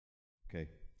Okay.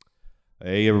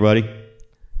 Hey, everybody.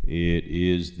 It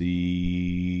is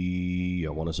the,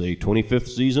 I want to say, 25th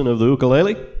season of the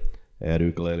Ukulele at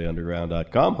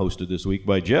ukuleleunderground.com, hosted this week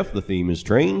by Jeff. The theme is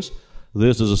Trains.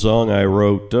 This is a song I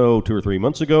wrote, 2 or 3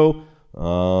 months ago,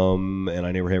 and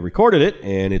I never have recorded it,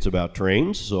 and it's about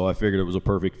trains, so I figured it was a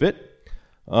perfect fit.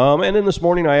 And then this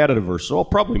morning I added a verse, so I'll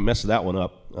probably mess that one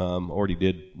up. Already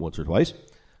did once or twice,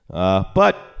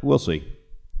 but we'll see.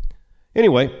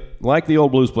 Anyway, like the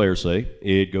old blues players say,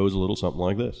 it goes a little something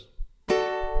like this.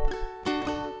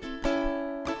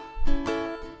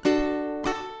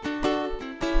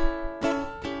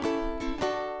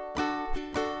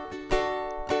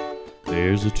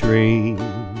 There's a train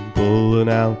pulling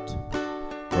out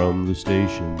from the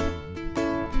station.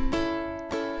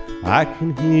 I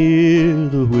can hear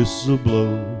the whistle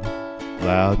blow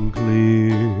loud and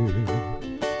clear.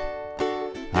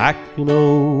 I can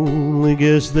only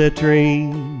guess that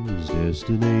train's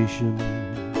destination,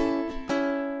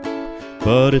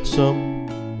 but it's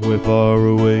somewhere far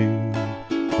away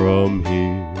from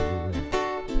here,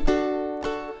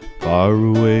 far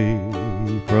away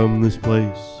from this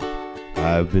place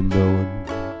I've been knowing,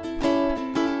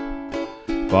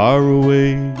 far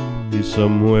away is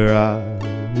somewhere I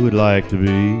would like to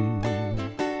be.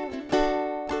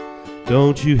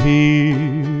 Don't you hear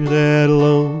that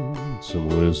lonesome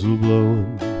whistle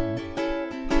blowing,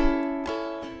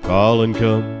 calling,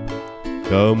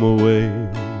 come away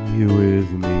with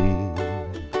me.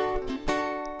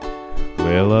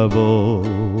 Well, I've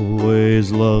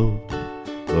always loved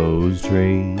those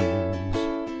trains.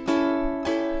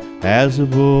 As a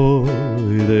boy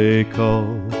they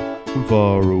called from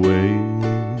far away,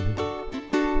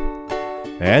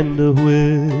 and a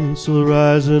whistle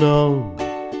rising on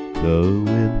the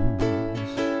winds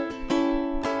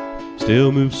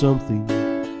still moves something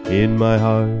in my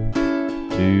heart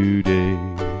today.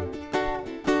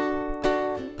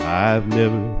 I've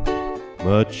never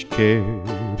much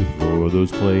cared for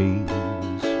those planes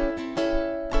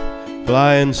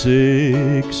flying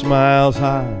 6 miles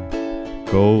high,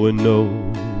 going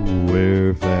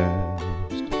nowhere fast.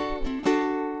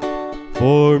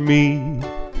 For me,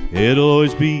 it'll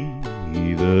always be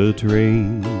the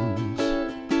trains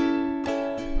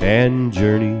and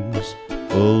journeys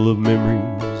full of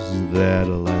memories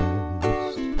that'll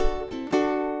last.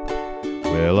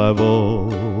 Well, I've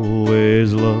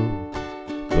always loved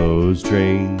those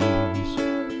trains.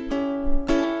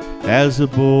 As a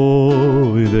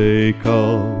boy they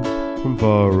called from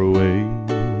far away,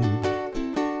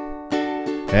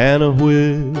 and a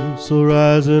whistle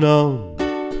rising on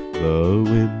the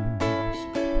winds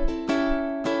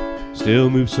still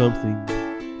moves something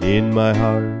in my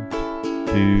heart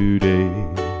today.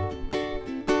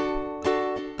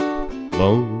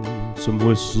 Lonesome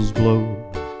whistles blow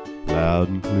loud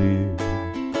and clear,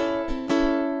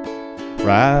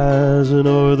 rising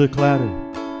o'er the clatter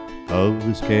of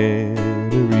this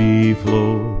cannery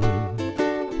floor.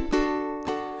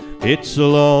 It's so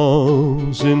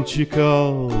long since you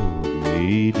called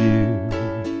me dear,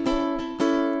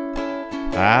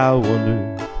 I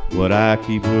wonder what I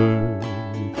keep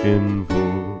working for.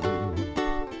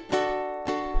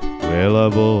 Well,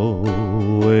 I've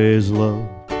always loved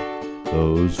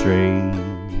those trains.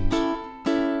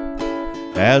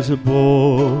 As a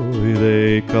boy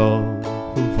they called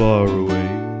from far away,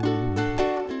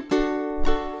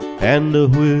 and a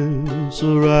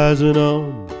whistle rising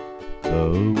on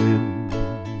the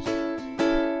winds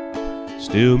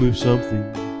still moves something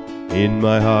in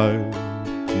my heart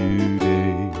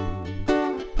today.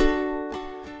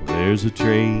 There's a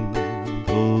train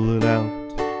pulling out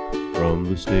from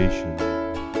the station.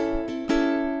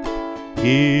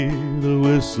 Hear the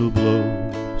whistle blow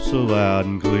so loud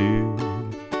and clear.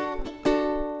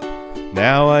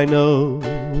 Now I know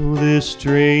this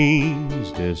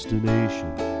train's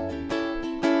destination,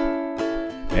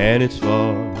 and it's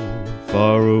far,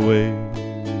 far away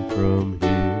from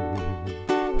here,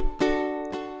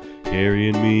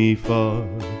 carrying me far,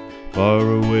 far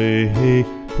away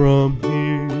from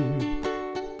here.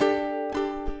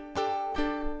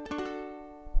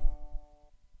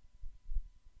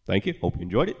 Thank you. Hope you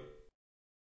enjoyed it.